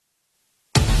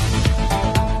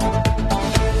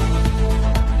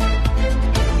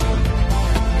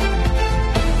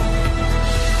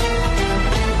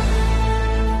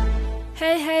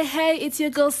it's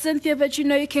your girl Cynthia, but you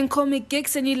know you can call me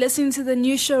Gix, and you're listening to the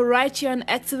new show right here on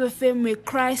Active FM, where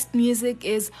Christ music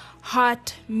is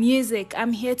hot music.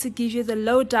 I'm here to give you the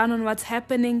lowdown on what's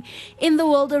happening in the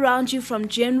world around you, from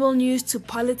general news to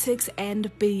politics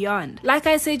and beyond. Like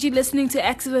I said, you're listening to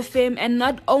Active FM, and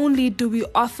not only do we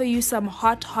offer you some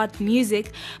hot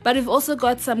music, but we've also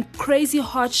got some crazy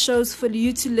hot shows for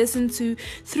you to listen to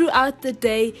throughout the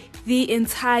day, the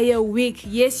entire week.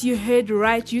 Yes, you heard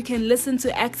right. You can listen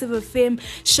to Active FM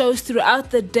shows throughout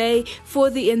the day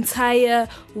for the entire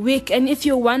week. And if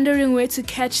you're wondering where to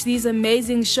catch these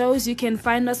amazing shows, you can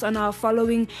find us on our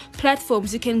following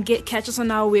platforms. You can catch us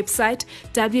on our website,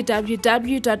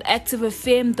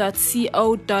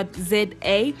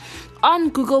 www.activefm.co.za, on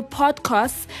Google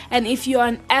Podcasts, and if you're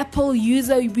an Apple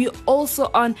user, we're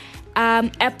also on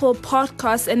Apple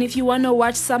Podcasts. And if you want to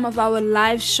watch some of our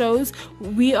live shows,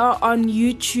 we are on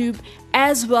YouTube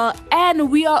as well,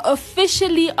 and we are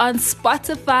officially on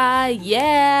Spotify.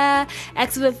 Yeah,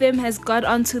 Active FM has got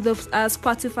onto the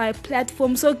Spotify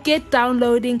platform, so get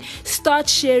downloading, start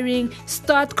sharing,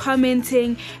 start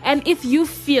commenting. And if you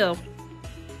feel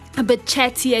a bit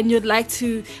chatty and you'd like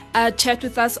to chat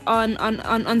with us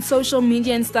on social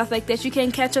media and stuff like that, you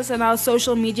can catch us on our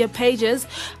social media pages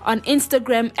on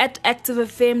Instagram at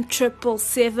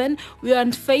ActiveFM777. We're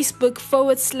on Facebook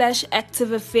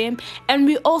 /ActiveFM, and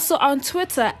we're also on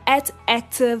Twitter at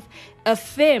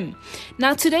ActiveFM.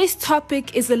 Now, today's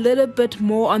topic is a little bit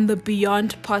more on the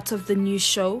beyond part of the new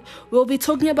show. We'll be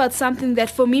talking about something that,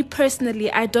 for me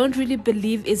personally, I don't really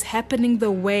believe is happening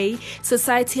the way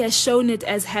society has shown it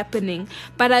as happening,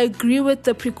 but I agree with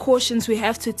the precautions we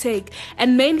have to take,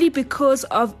 and mainly because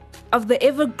of the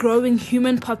ever-growing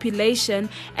human population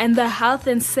and the health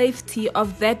and safety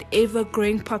of that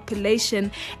ever-growing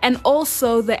population, and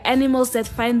also the animals that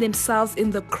find themselves in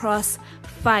the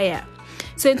crossfire.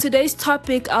 So in today's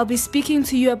topic, I'll be speaking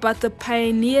to you about the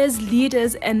pioneers,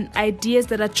 leaders, and ideas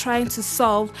that are trying to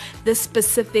solve this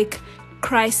specific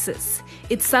crisis.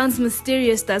 It sounds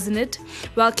mysterious, doesn't it?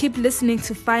 Well, keep listening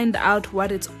to find out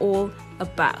what it's all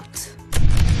about.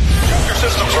 Your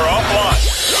systems are offline.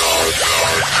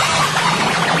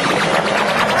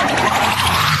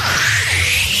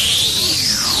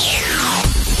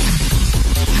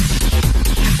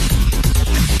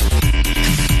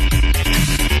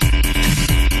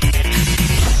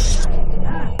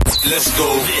 Let's go.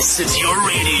 This is your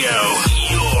radio,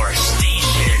 your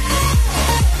station.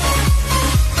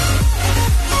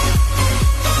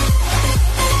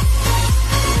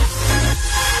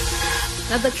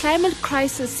 Now, the climate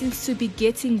crisis seems to be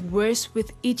getting worse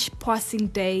with each passing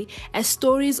day, as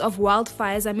stories of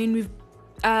wildfires. I mean,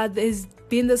 there's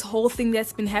been this whole thing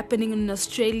that's been happening in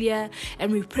Australia,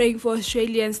 and we're praying for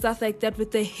Australia and stuff like that,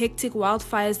 with the hectic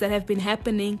wildfires that have been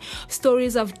happening,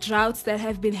 stories of droughts that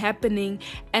have been happening,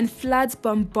 and floods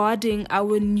bombarding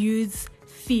our news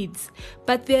feeds.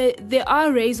 But there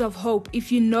are rays of hope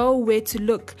if you know where to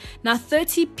look. Now,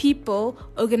 30 people,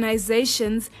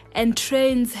 organizations, and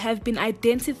trends have been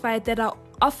identified that are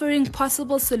offering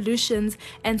possible solutions,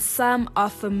 and some are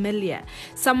familiar.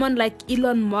 Someone like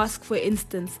Elon Musk, for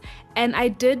instance, and I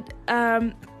did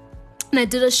a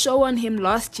show on him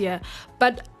last year,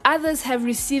 but others have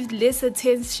received less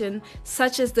attention,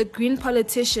 such as the green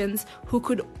politicians who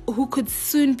could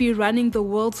soon be running the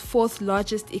world's fourth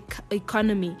largest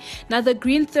economy. Now, the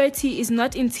Green 30 is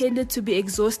not intended to be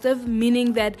exhaustive,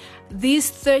 meaning that these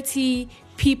 30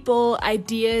 people,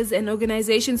 ideas, and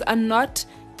organizations are not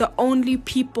the only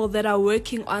people that are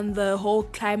working on the whole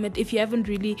climate. If you haven't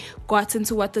really gotten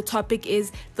to what the topic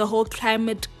is, the whole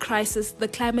climate crisis, the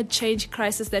climate change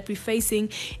crisis that we're facing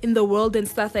in the world and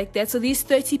stuff like that. So these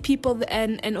 30 people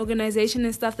and organization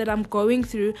and stuff that I'm going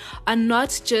through are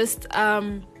not just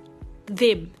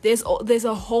them. There's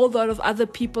a whole lot of other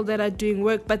people that are doing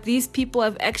work, but these people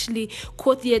have actually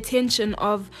caught the attention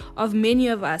of many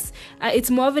of us. It's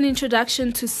more of an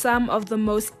introduction to some of the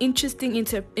most interesting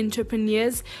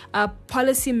entrepreneurs,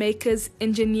 policymakers,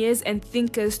 engineers, and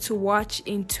thinkers to watch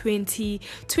in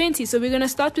 2020. So we're going to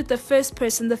start with the first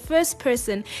person. The first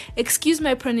person, excuse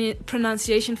my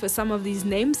pronunciation for some of these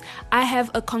names, I have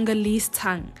a Congolese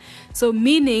tongue. So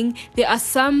meaning there are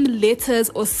some letters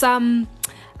or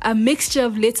a mixture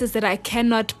of letters that I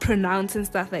cannot pronounce and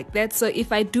stuff like that. So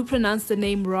if I do pronounce the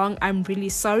name wrong, I'm really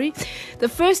sorry. The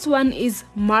first one is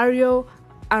Mario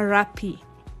Arapi,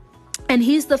 and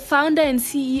he's the founder and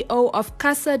CEO of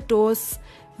Casa dos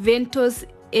Ventos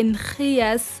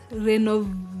Energias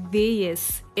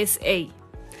Renováveis SA.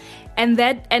 And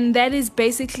that is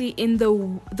basically in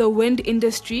the wind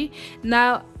industry.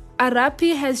 Now,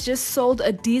 Arapi has just sold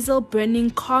a diesel-burning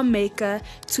car maker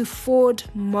to Ford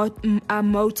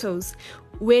Motors,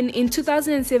 when in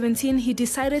 2017 he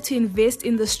decided to invest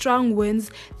in the strong winds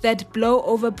that blow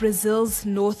over Brazil's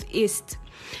northeast.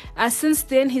 Since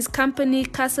then, his company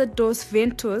Casa dos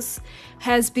Ventos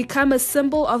has become a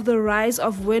symbol of the rise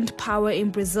of wind power in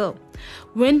Brazil.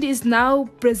 Wind is now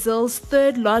Brazil's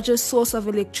third largest source of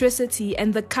electricity,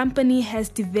 and the company has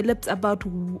developed about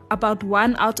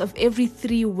 1 out of every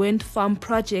 3 wind farm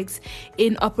projects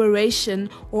in operation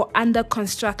or under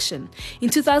construction. In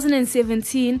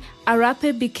 2017,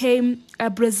 Arapi became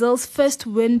Brazil's first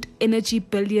wind energy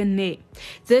billionaire.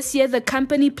 This year, the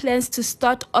company plans to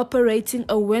start operating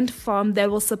a wind farm that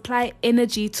will supply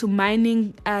energy to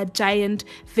mining giant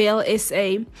Vale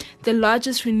SA, the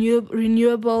largest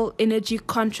renewable energy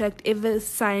contract ever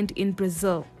signed in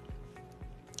Brazil.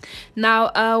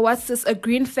 Now, what's this? A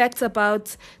green fact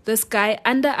about this guy.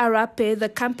 Under Arapi, the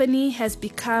company has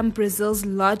become Brazil's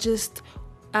largest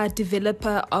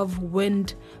developer of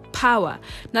wind power.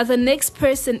 Now, the next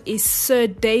person is Sir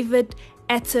David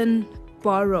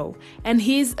Attenborough, and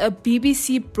he's a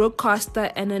BBC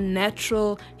broadcaster and a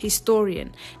natural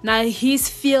historian. Now, his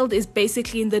field is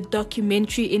basically in the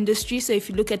documentary industry, so if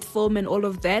you look at film and all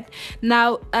of that.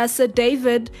 Now, Sir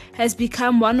David has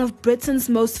become one of Britain's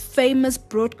most famous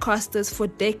broadcasters for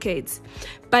decades,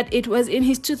 but it was in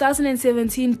his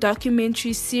 2017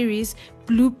 documentary series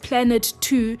Blue Planet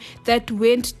 2 that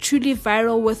went truly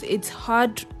viral with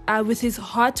his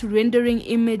heart-rendering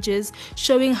images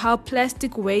showing how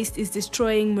plastic waste is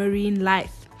destroying marine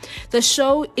life. The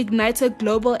show ignited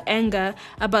global anger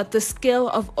about the scale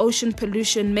of ocean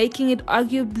pollution, making it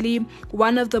arguably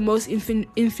one of the most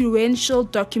influential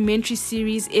documentary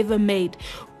series ever made.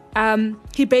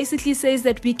 He basically says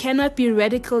that we cannot be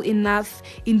radical enough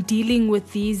in dealing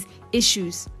with these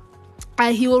issues.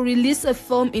 He will release a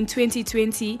film in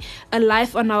 2020, A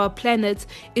Life on Our Planet,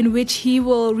 in which he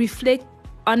will reflect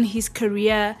on his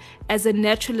career as a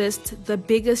naturalist, the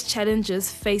biggest challenges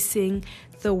facing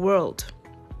the world.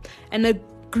 And a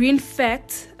green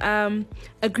fact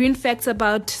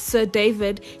about Sir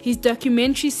David: his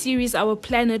documentary series Our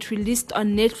Planet, released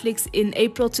on Netflix in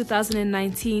April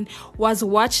 2019, was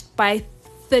watched by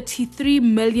 33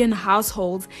 million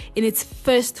households in its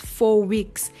first 4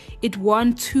 weeks. It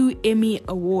won 2 Emmy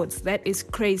Awards. That is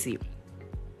crazy.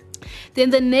 Then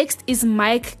the next is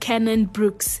Mike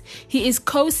Cannon-Brookes. He is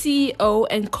co-CEO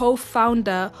and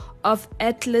co-founder of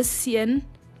Atlassian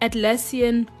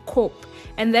Corp,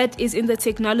 and that is in the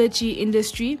technology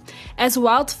industry. As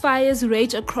wildfires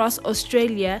rage across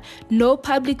Australia, no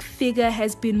public figure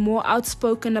has been more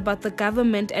outspoken about the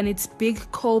government and its big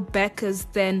coal backers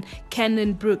than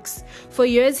Cannon-Brookes. For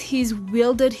years, he's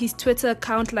wielded his Twitter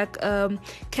account like a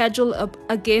cudgel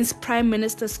against Prime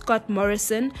Minister Scott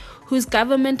Morrison, whose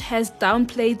government has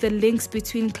downplayed the links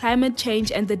between climate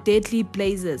change and the deadly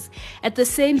blazes. At the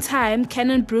same time,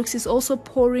 Cannon-Brookes is also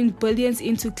pouring billions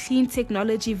into clean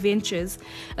technology ventures.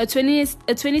 A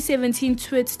 2017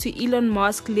 tweet to Elon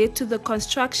Musk led to the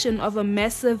construction of a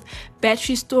massive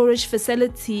battery storage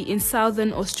facility in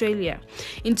southern Australia.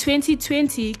 In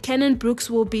 2020, Cannon-Brookes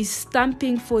will be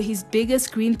stumping for his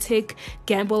biggest green tech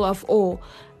gamble of all,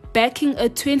 backing a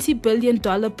 $20 billion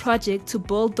project to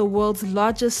build the world's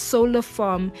largest solar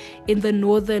farm in the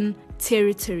Northern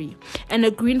Territory. And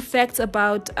a green fact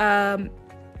about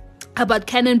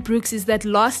Cannon-Brookes is that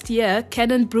last year,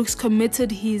 Cannon-Brookes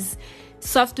committed his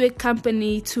software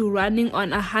company to running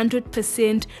on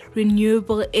 100%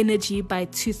 renewable energy by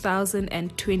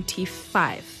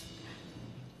 2025.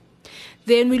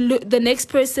 Then the next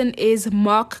person is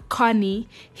Mark Carney.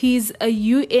 He's a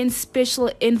UN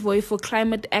Special Envoy for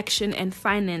Climate Action and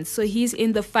Finance. So he's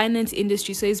in the finance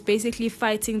industry. So he's basically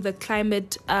fighting the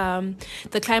climate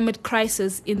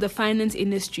crisis in the finance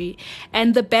industry.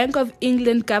 And the Bank of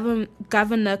England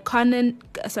Governor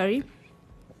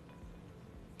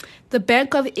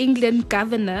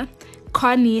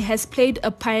Carney has played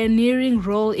a pioneering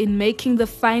role in making the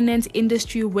finance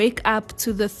industry wake up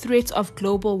to the threat of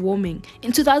global warming.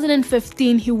 In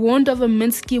 2015, he warned of a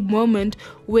Minsky moment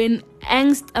when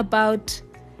angst about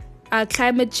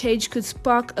climate change could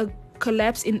spark a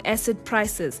collapse in asset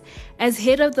prices. As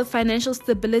head of the Financial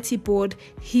Stability Board,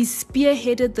 he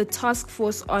spearheaded the task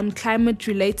force on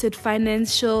climate-related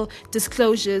financial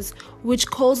disclosures, which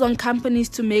calls on companies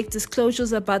to make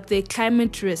disclosures about their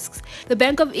climate risks. The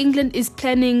Bank of England is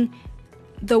planning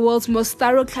the world's most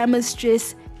thorough climate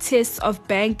stress tests of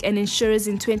bank and insurers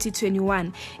in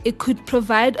 2021. It could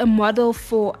provide a model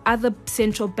for other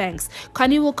central banks.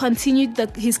 Carney will continue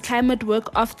his climate work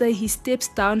after he steps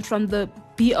down from the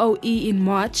BOE in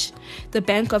March, the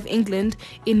Bank of England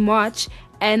in March,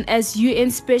 and as UN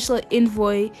Special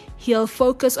Envoy, he'll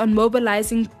focus on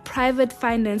mobilizing private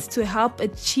finance to help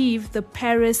achieve the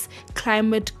Paris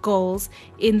climate goals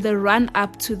in the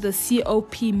run-up to the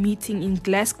COP meeting in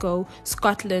Glasgow,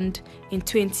 Scotland in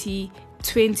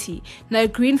 2020. Now, a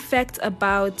green fact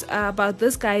about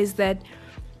this guy is that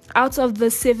out of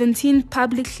the 17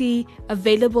 publicly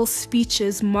available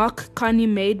speeches Mark Carney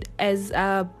made as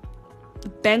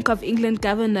Bank of England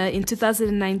governor in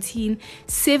 2019,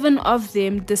 7 of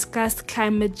them discussed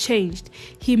climate change.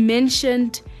 He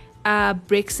mentioned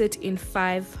Brexit in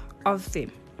 5 of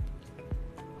them.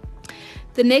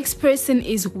 The next person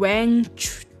is Wang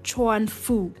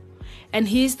Chuanfu, and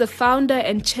he's the founder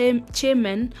and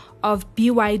chairman of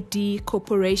BYD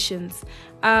Corporations.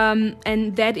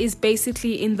 And that is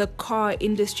basically in the car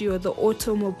industry or the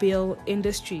automobile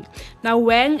industry. Now,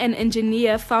 Wang, an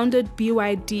engineer, founded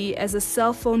BYD as a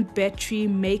cell phone battery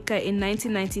maker in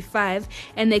 1995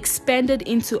 and expanded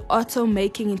into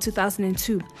automaking in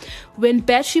 2002. When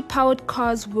battery-powered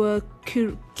cars were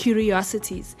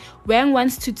curiosities, Wang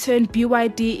wants to turn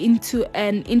BYD into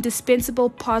an indispensable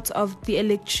part of the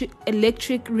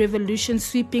electric revolution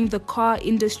sweeping the car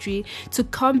industry to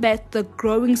combat the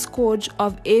growing scourge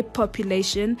of air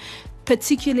population,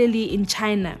 particularly in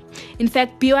China. In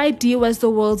fact, BYD was the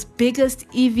world's biggest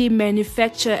EV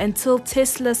manufacturer until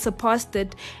Tesla surpassed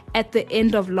it at the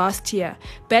end of last year.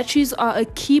 Batteries are a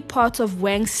key part of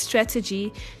Wang's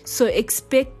strategy, so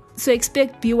expect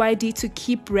BYD to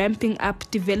keep ramping up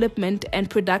development and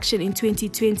production in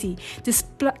 2020,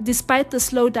 despite the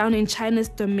slowdown in China's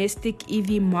domestic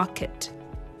EV market.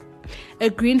 A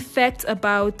green fact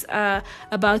about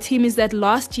him is that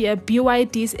last year,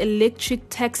 BYD's electric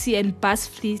taxi and bus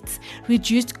fleets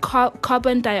reduced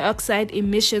carbon dioxide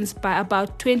emissions by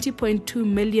about 20.2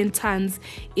 million tons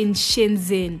in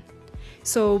Shenzhen.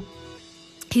 So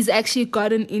he's actually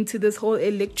gotten into this whole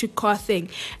electric car thing.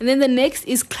 And then the next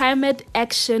is Climate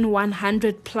Action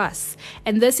 100+.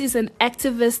 And this is an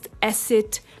activist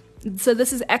asset. So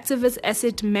this is activist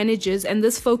asset managers, and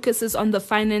this focuses on the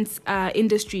finance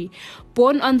industry.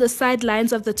 Born on the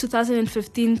sidelines of the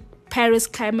 2015 Paris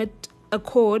Climate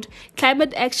Accord,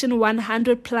 Climate Action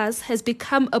 100+ has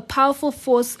become a powerful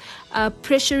force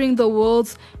pressuring the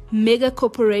world's mega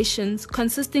corporations,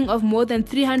 consisting of more than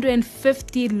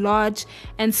 350 large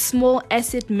and small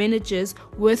asset managers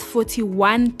worth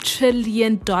 $41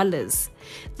 trillion.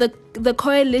 The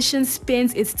coalition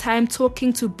spends its time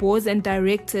talking to boards and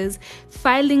directors,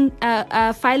 filing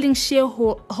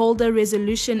shareholder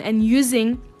resolution, and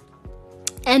using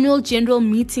annual general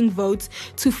meeting votes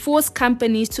to force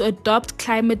companies to adopt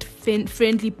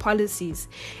climate-friendly policies.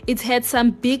 It had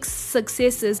some big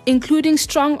successes, including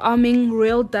strong-arming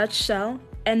Royal Dutch Shell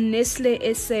and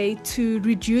Nestlé SA to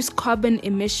reduce carbon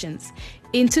emissions.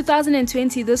 In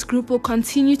 2020, this group will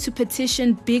continue to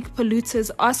petition big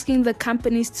polluters, asking the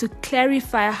companies to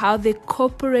clarify how their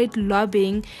corporate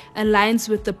lobbying aligns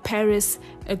with the Paris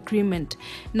Agreement.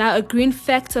 Now, a green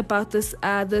fact about this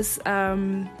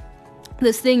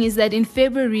thing is that in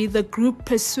February, the group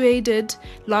persuaded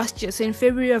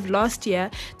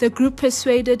the group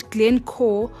persuaded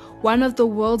Glencore, one of the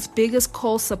world's biggest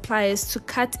coal suppliers, to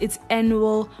cut its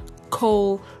annual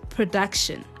coal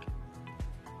production.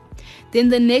 Then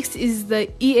the next is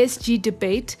the ESG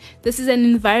debate. This is an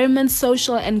environment,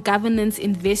 social, and governance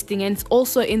investing, and it's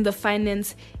also in the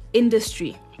finance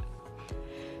industry.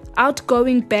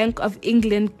 Outgoing Bank of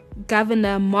England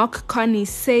Governor Mark Carney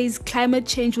says climate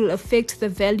change will affect the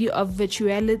value of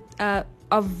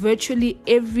virtually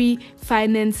every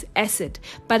finance asset.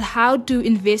 But how do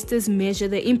investors measure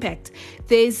the impact?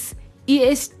 That's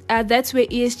where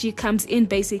ESG comes in,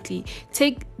 basically.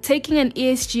 Taking an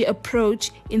ESG approach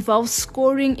involves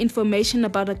scoring information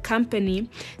about a company,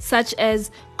 such as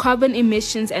carbon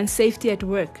emissions and safety at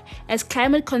work. As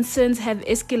climate concerns have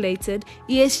escalated,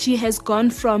 ESG has gone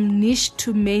from niche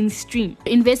to mainstream.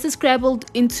 Investors scrambled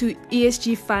into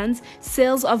ESG funds,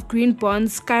 sales of green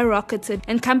bonds skyrocketed,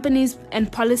 and companies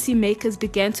and policymakers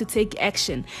began to take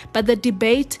action. But the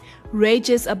debate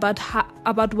rages about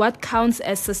what counts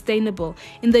as sustainable.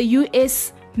 In the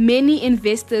US, many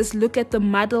investors look at the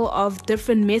muddle of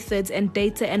different methods and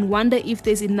data and wonder if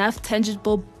there's enough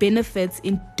tangible benefits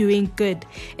in doing good,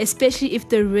 especially if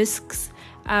the risks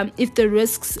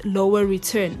lower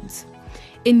returns.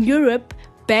 In Europe,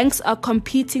 banks are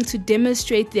competing to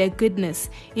demonstrate their goodness.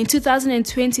 In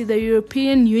 2020, the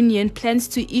European Union plans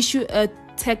to issue a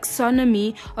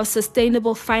taxonomy of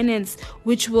sustainable finance,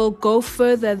 which will go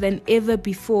further than ever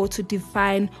before to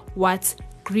define what's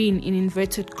green in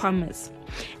inverted commas.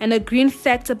 And a green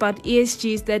fact about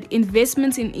ESG is that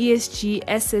investments in ESG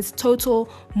assets total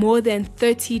more than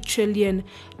 $30 trillion.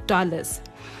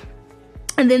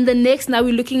 And then the next, now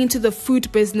we're looking into the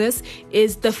food business,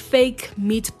 is the fake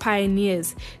meat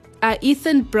pioneers.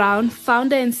 Ethan Brown,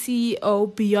 founder and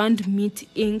CEO Beyond Meat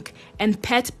Inc., and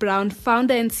Pat Brown,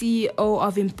 founder and CEO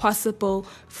of Impossible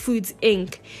Foods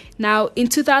Inc. Now, in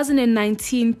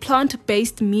 2019,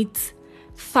 plant-based meat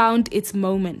found its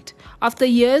moment. After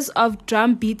years of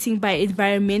drum beating by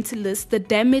environmentalists, the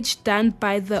damage done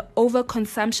by the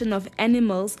overconsumption of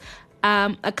animals,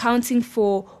 accounting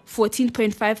for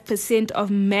 14.5% of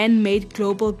man-made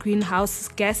global greenhouse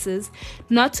gases,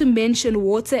 not to mention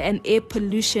water and air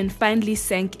pollution, finally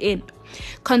sank in.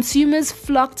 Consumers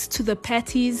flocked to the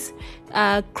patties,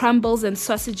 crumbles and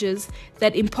sausages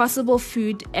that Impossible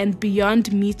Food and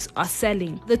Beyond Meat are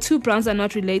selling. The two Browns are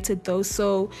not related though,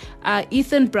 so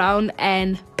Ethan Brown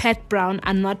and Pat Brown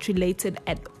are not related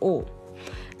at all.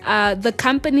 The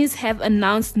companies have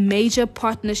announced major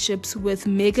partnerships with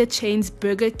mega chains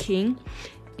Burger King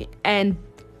and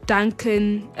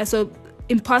Dunkin'. So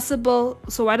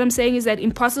what I'm saying is that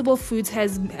Impossible Foods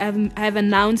have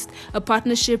announced a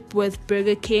partnership with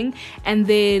Burger King, and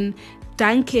then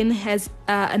Dunkin' has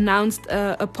announced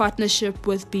a partnership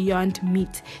with Beyond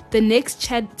Meat. The next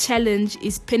challenge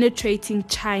is penetrating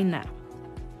China.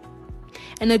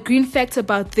 And a green fact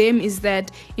about them is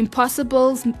that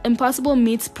Impossible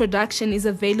Meat's production is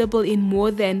available in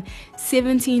more than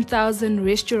 17,000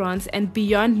 restaurants, and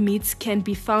Beyond Meats can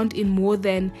be found in more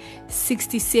than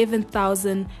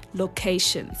 67,000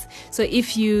 locations. So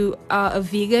if you are a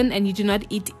vegan and you do not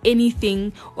eat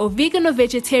anything, or vegan or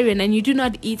vegetarian and you do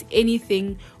not eat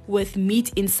anything with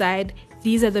meat inside,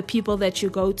 these are the people that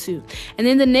you go to. And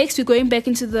then the next, we're going back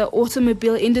into the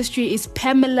automobile industry, is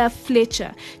Pamela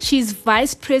Fletcher. She's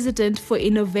Vice President for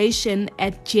Innovation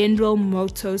at General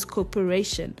Motors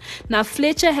Corporation. Now,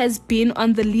 Fletcher has been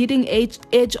on the leading edge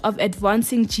of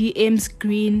advancing GM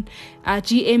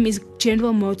is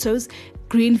General Motors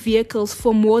green vehicles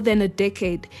for more than a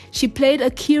decade. She played a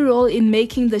key role in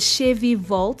making the Chevy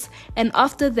Volt, and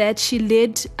after that, she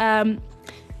led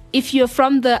if you're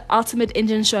from the Ultimate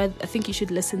Engine Show, I think you should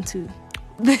listen to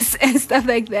this and stuff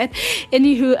like that.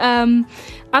 Anywho,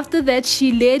 after that,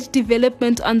 she led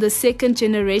development on the second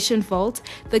generation Volt,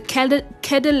 the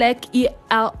Cadillac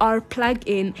ELR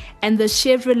plug-in, and the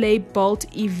Chevrolet Bolt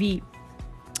EV.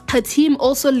 Her team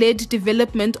also led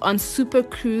development on Super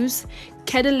Cruise,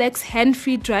 Cadillac's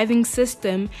hand-free driving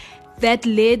system, that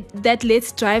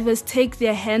lets drivers take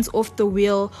their hands off the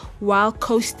wheel while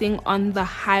coasting on the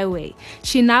highway.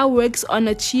 She now works on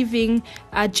achieving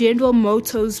General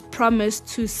Motors' promise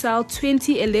to sell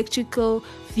 20 electrical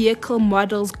vehicle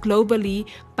models globally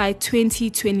by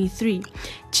 2023.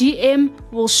 GM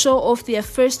will show off their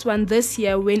first one this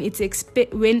year when it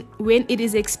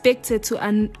is expected to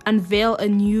unveil a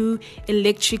new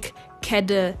electric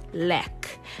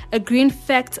Cadillac. A green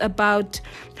fact about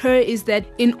her is that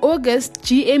in August,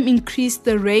 GM increased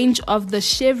the range of the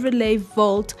Chevrolet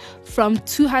Volt from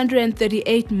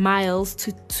 238 miles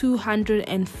to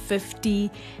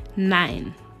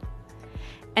 259.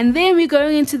 And then we're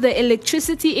going into the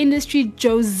electricity industry.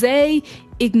 Jose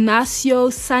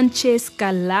Ignacio Sanchez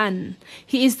Galan.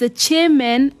 He is the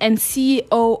chairman and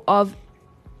CEO of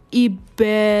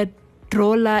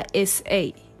Iberdrola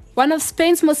SA. One of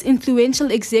Spain's most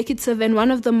influential executives and one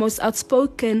of the most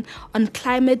outspoken on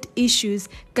climate issues,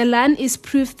 Galan is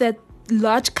proof that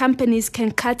large companies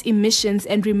can cut emissions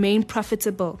and remain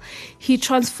profitable. He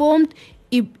transformed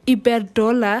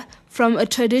Iberdrola from a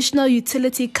traditional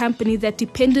utility company that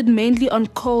depended mainly on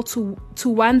coal to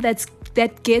one that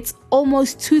gets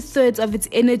almost 2/3 of its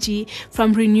energy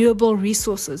from renewable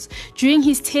resources. During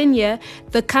his tenure,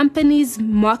 the company's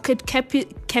market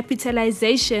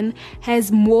capitalization has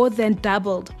more than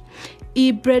doubled.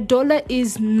 Iberdrola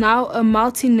is now a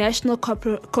multinational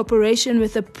corporation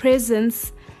with a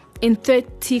presence in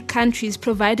 30 countries,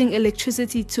 providing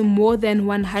electricity to more than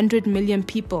 100 million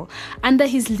people. Under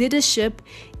his leadership,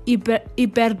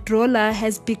 Iberdrola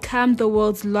has become the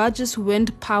world's largest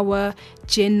wind power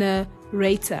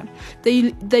generator.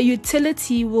 The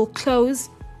utility will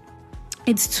close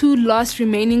its two last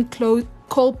remaining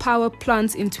coal power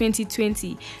plants in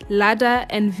 2020, Lada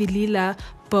and Vilila,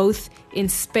 both in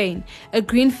Spain. A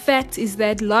green fact is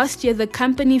that last year the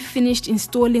company finished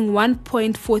installing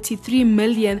 1.43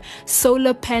 million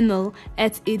solar panel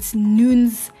at its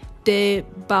Nunes de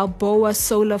Balboa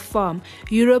solar farm,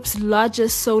 Europe's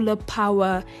largest solar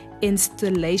power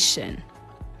installation.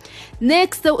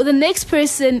 Next, the next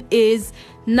person is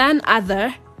none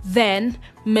other than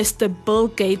Mr. Bill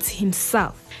Gates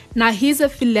himself. Now, he's a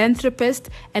philanthropist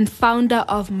and founder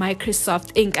of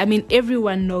Microsoft Inc. I mean,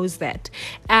 everyone knows that.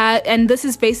 And this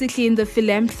is basically in the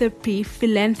philanthropy.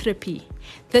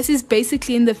 This is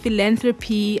basically in the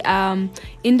philanthropy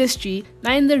industry.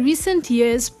 Now, in the recent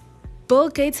years, Bill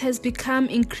Gates has become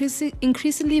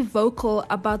increasingly vocal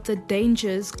about the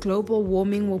dangers global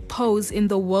warming will pose to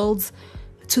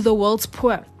the world's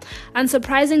poor.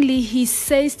 Unsurprisingly, he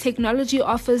says technology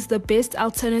offers the best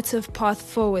alternative path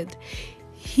forward.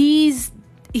 He's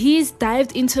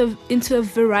dived into a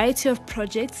variety of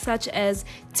projects such as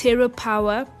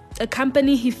TerraPower, a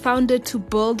company he founded to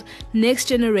build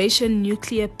next-generation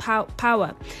nuclear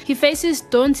power. He faces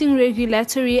daunting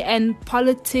regulatory and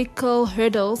political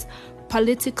hurdles.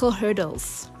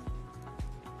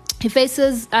 He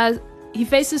faces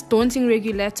daunting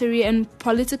regulatory and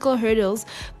political hurdles,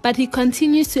 but he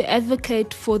continues to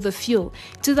advocate for the fuel.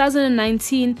 In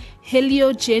 2019,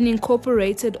 Heliogen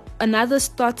Incorporated, another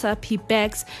startup he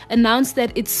backs, announced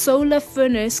that its solar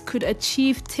furnace could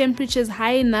achieve temperatures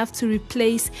high enough to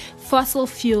replace fossil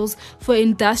fuels for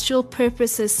industrial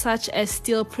purposes such as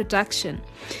steel production.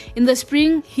 In the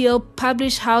spring, he'll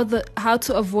publish How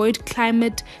to Avoid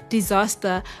Climate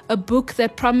Disaster, a book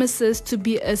that promises to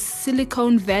be a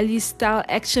Silicon Valley-style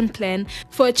action plan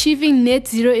for achieving net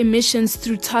zero emissions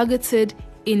through targeted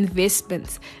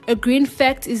investments. A green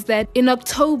fact is that in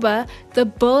October, the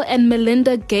Bill and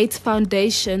Melinda Gates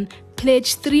Foundation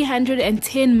pledged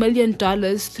 $310 million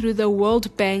through the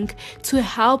World Bank to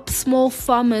help small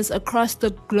farmers across the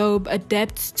globe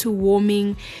adapt to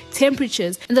warming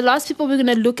temperatures. And the last people we're going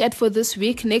to look at for this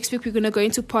week, next week we're going to go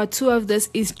into part 2 of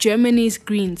this, is Germany's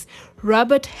Greens,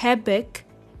 Robert Habeck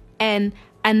and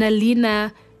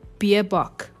Annalena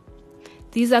Baerbock.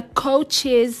 These are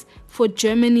co-chairs for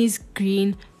Germany's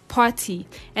Green Party,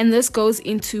 and this goes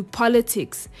into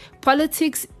politics.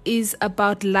 Politics is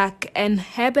about luck, and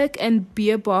Habeck and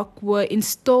Baerbock were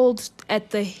installed at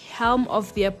the helm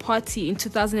of their party in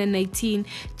 2018,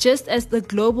 just as the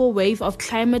global wave of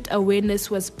climate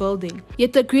awareness was building.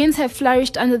 Yet the Greens have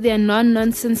flourished under their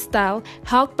non-nonsense style,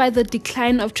 helped by the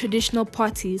decline of traditional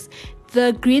parties.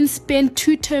 The Greens spent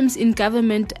 2 terms in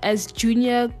government as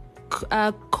junior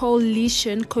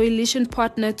coalition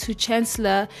partner to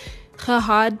Chancellor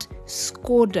Gerhard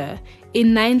Schröder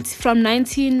from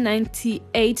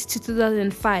 1998 to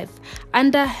 2005.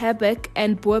 Under Habeck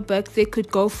and Baerbock, they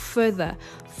could go further.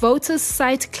 Voters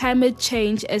cite climate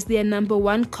change as their number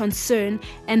one concern,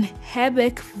 and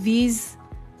Habeck vies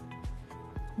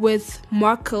with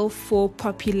Merkel for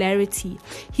popularity.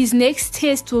 His next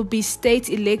test will be state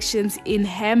elections in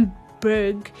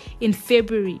Hamburg in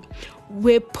February,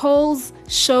 where polls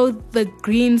show the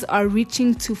Greens are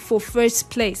reaching for first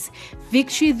place.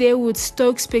 Victory there would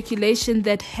stoke speculation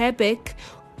that Habeck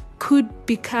could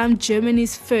become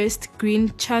Germany's first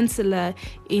Green Chancellor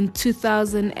in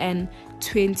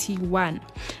 2021.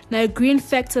 Now, a green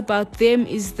fact about them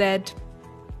is that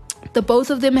the both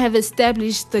of them have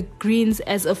established the Greens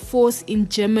as a force in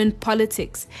German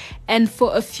politics, and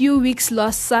for a few weeks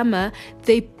last summer,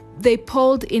 they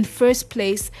polled in first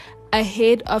place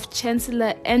ahead of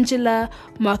Chancellor Angela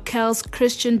Merkel's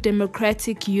Christian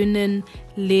Democratic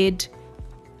Union-led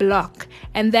bloc.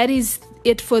 And that is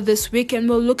it for this week, and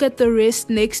we'll look at the rest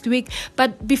next week.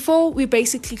 But before we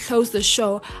basically close the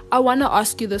show, I want to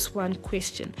ask you this one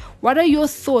question. What are your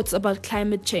thoughts about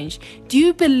climate change? Do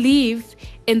you believe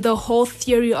in the whole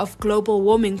theory of global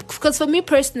warming? Because for me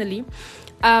personally,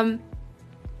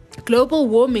 global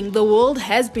warming, the world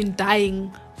has been dying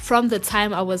from the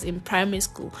time I was in primary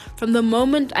school. From the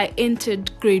moment I entered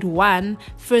grade 1,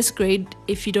 first grade,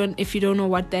 if you don't know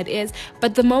what that is,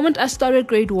 but the moment I started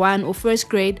grade 1 or first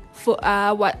grade,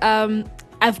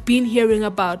 I've been hearing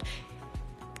about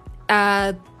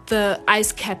the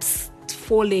ice caps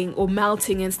falling or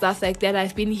melting and stuff like that.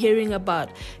 I've been hearing about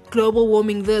global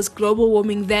warming this, global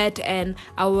warming that, and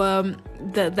our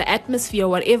the atmosphere,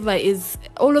 whatever is,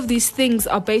 all of these things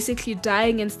are basically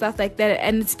dying and stuff like that,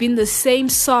 and it's been the same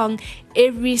song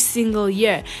every single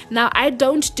year. Now, I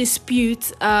don't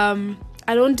dispute or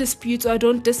I don't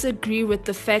disagree with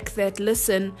the fact that,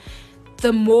 listen,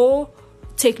 the more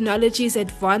technology is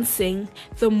advancing,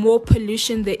 the more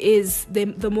pollution there is,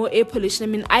 the more air pollution. I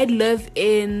mean, I live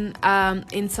in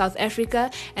South Africa,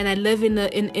 and I live in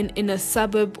a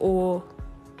suburb or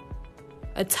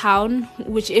a town,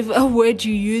 whichever word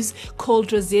you use, called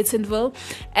Rosettenville.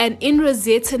 And in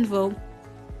Rosettenville,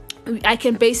 I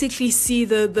can basically see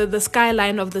the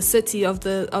skyline of the city, of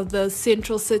the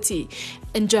central city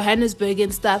in Johannesburg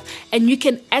and stuff, and you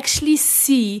can actually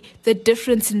see the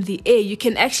difference in the air. You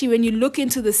can actually, when you look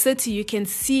into the city, you can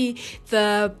see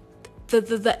the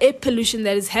air pollution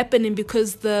that is happening,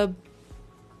 because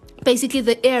basically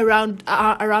the air around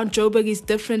Joburg is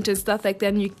different and stuff like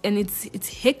that, and it's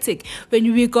hectic.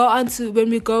 When we go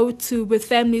with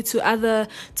family to other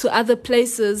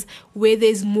places where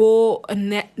there's more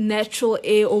natural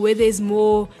air, or where there's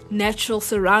more natural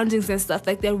surroundings and stuff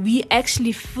like that, we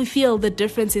actually feel the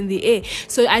difference in the air.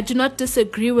 So I do not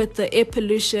disagree with the air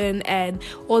pollution and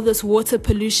all this water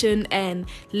pollution and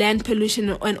land pollution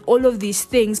and all of these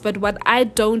things, but what I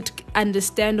don't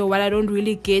understand, or what I don't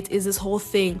really get, is this whole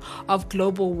thing of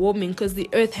global warming, because the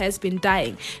earth has been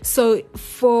dying. So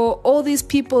for all these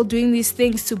people doing these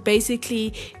things to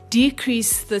basically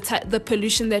decrease the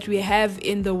pollution that we have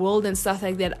in the world and stuff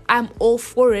like that, I'm all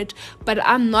for it, but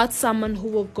I'm not someone who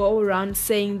will go around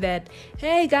saying that,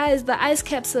 hey guys, the ice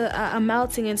caps are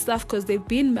melting and stuff, because they've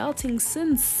been melting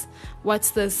since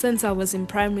I was in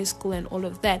primary school and all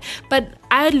of that. But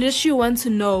I literally want to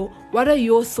know, what are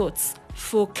your thoughts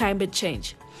for climate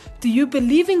change? Do you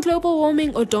believe in global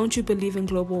warming, or don't you believe in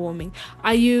global warming?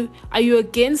 Are you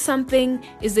against something?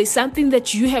 Is there something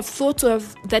that you have thought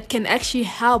of that can actually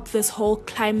help this whole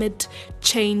climate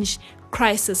change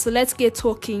crisis? So let's get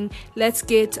talking. Let's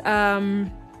get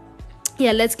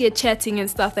chatting and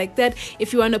stuff like that.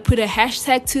 If you want to put a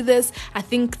hashtag to this, I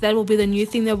think that will be the new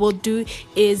thing that we'll do,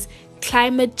 is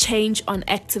climate change on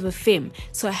Active FM.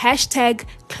 So hashtag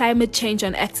climate change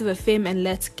on Active FM, and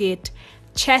let's get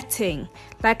chatting.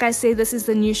 Like I say, this is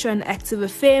the new show on Active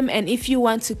FM, and if you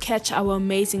want to catch our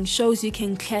amazing shows, you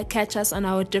can catch us on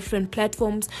our different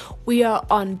platforms. We are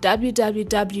on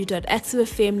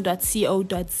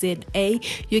www.activefm.co.za.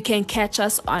 You can catch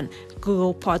us on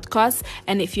Google Podcasts,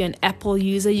 and if you're an Apple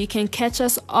user, you can catch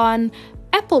us on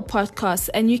Apple Podcasts,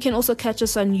 and you can also catch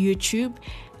us on YouTube,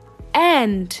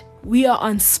 and we are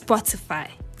on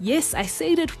Spotify. Yes, I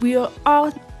said it. We are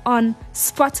on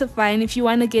Spotify, and if you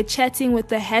want to get chatting with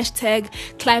the hashtag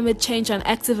climate change on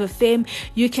Active FM,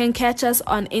 you can catch us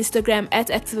on Instagram at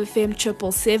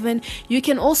ActiveFM777. You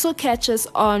can also catch us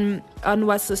on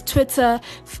Twitter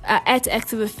at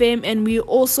Active FM, and we're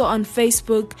also on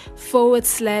Facebook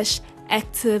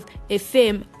 /Active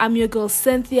FM. I'm your girl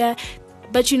Cynthia,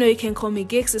 but you can call me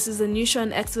Gex. This is a new show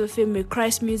on Active FM where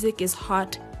Christ music is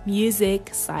hot music.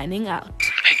 Signing out.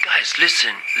 Hey guys,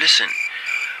 listen.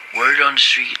 Word on the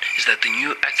street is that the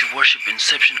new Active Worship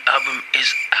Inception album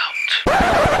is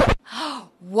out.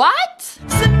 What? So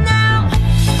now,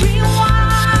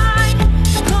 rewind,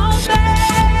 go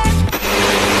back.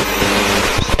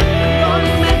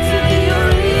 Going back to the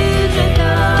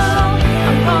original.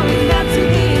 I'm going back to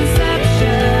the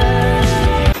Inception.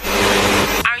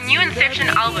 Our new Inception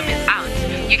album is out.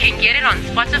 You can get it on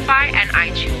Spotify and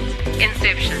iTunes.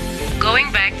 Inception, going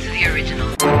back to the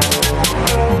original.